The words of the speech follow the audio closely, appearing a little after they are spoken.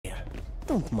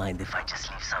don't mind if I just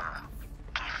leave some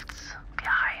gifts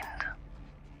behind.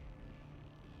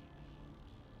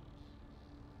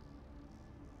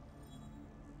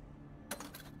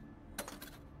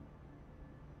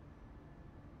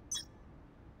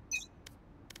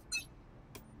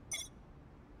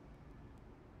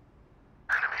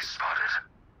 Enemy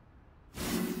spotted.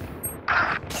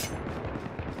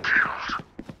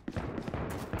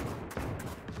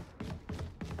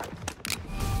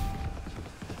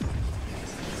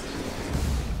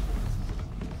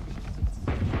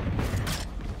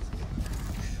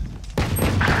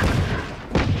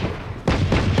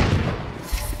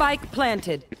 Spike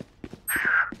planted.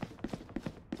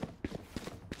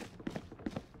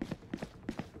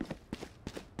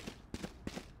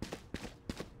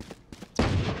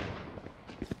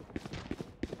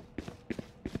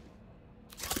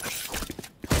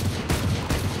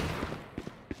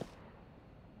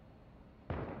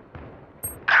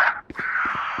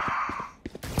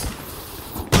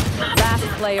 Last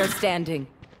player standing.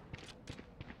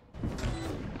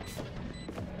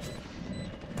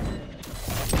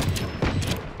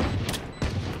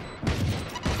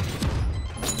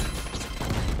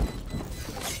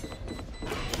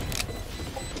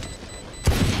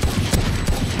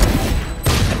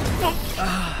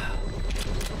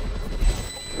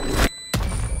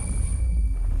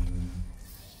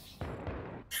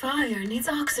 Fire needs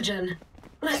oxygen.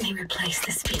 Let me replace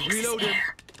this Phoenix's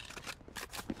air.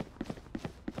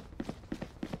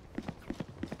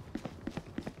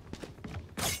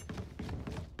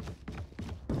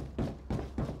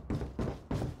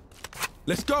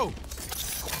 Let's go!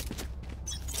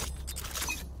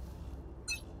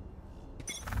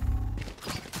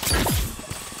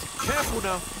 Careful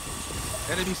now.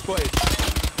 Enemy spotted.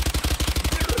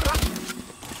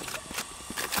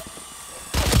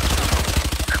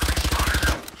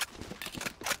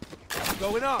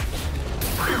 Going up.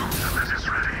 Ultimate is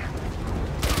ready.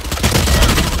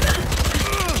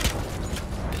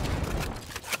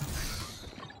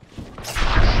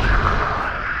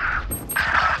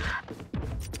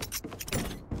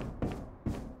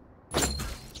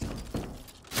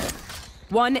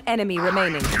 One enemy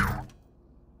remaining.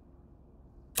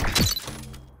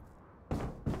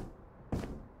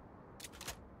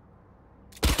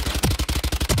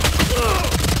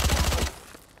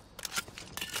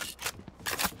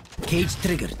 Cage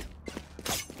triggered.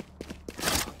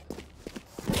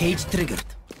 Cage triggered.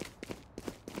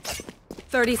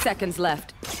 30 seconds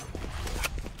left.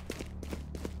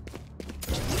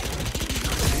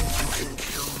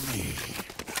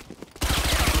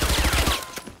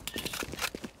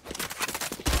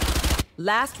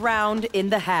 Last round in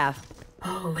the half.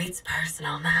 Oh, it's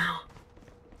personal now.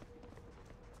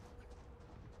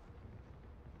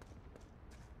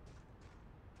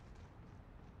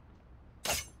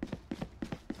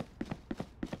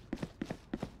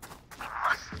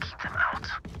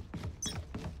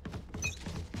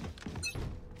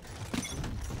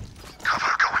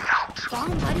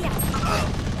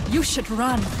 You should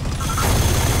run.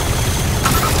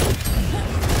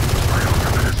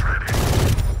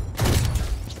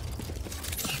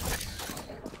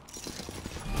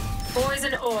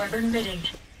 Poison orb emitting.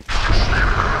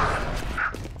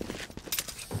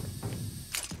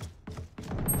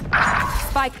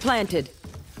 Spike planted.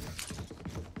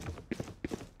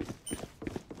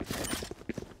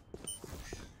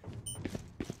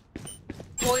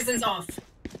 Poison's off.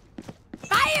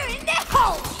 Fire in the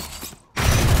hole!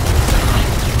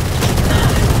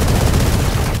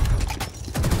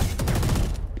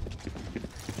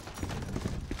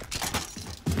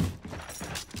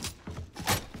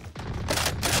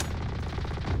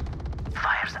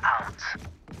 Fire's out.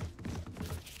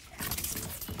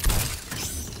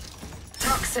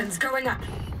 Toxins going up.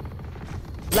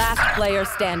 Last player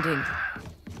standing.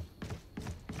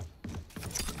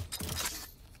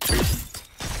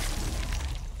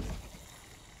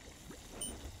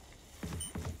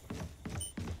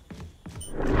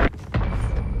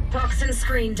 Toxin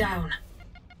screen down.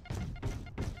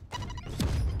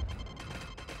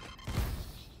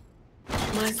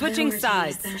 My Switching priority is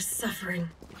sides. their suffering.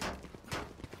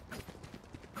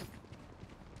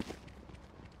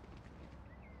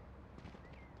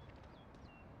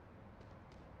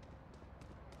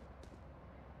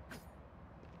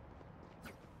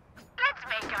 Let's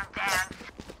make them dance.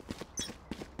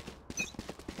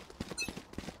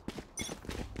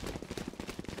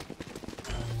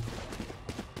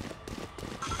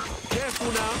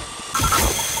 Careful now.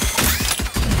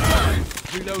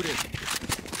 Reloading.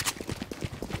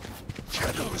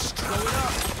 Shadows Going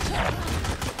up.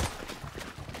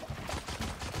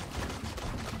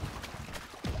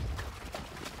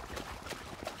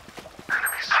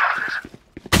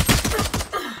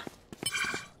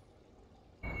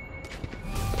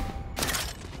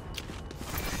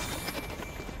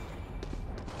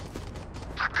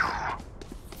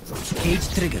 Cage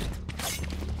triggered.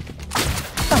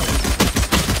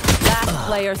 Last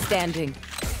player standing.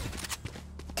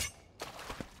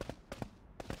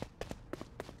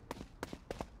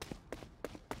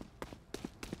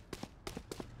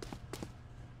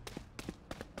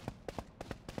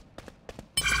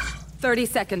 Thirty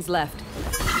seconds left.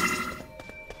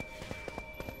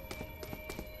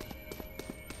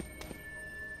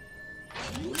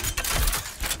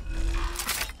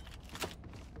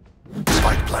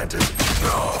 Spike planted.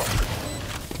 No.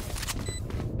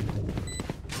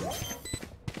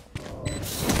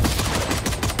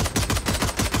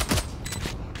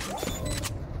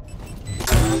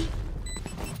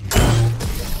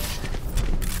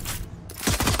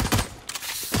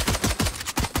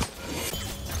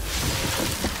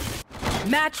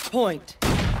 Match point.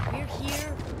 We're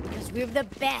here because we're the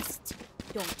best.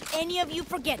 Don't any of you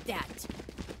forget that.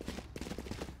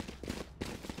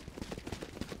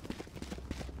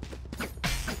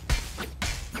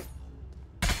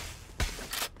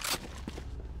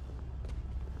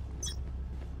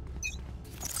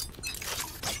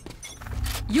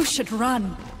 You should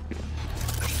run.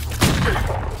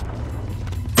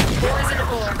 Poison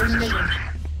orb remaining.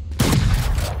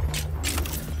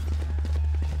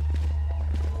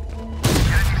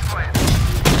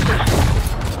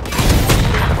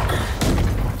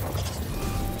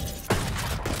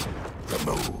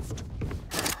 Removed.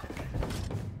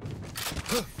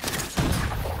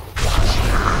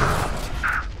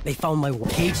 They found my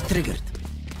cage triggered.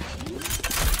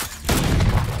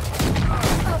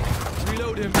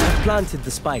 Reload him. Planted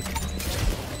the spike.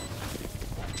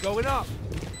 Going up.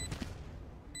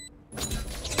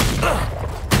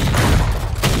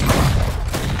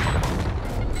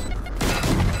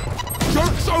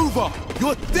 Joke's over.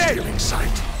 You're dead. Feeling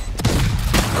sight.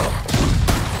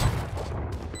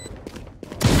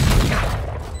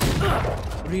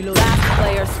 Reload. Last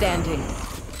player standing.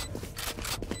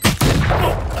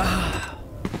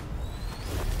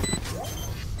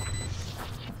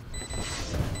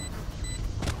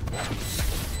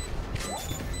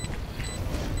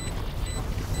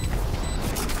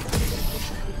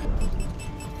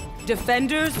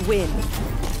 Defenders win.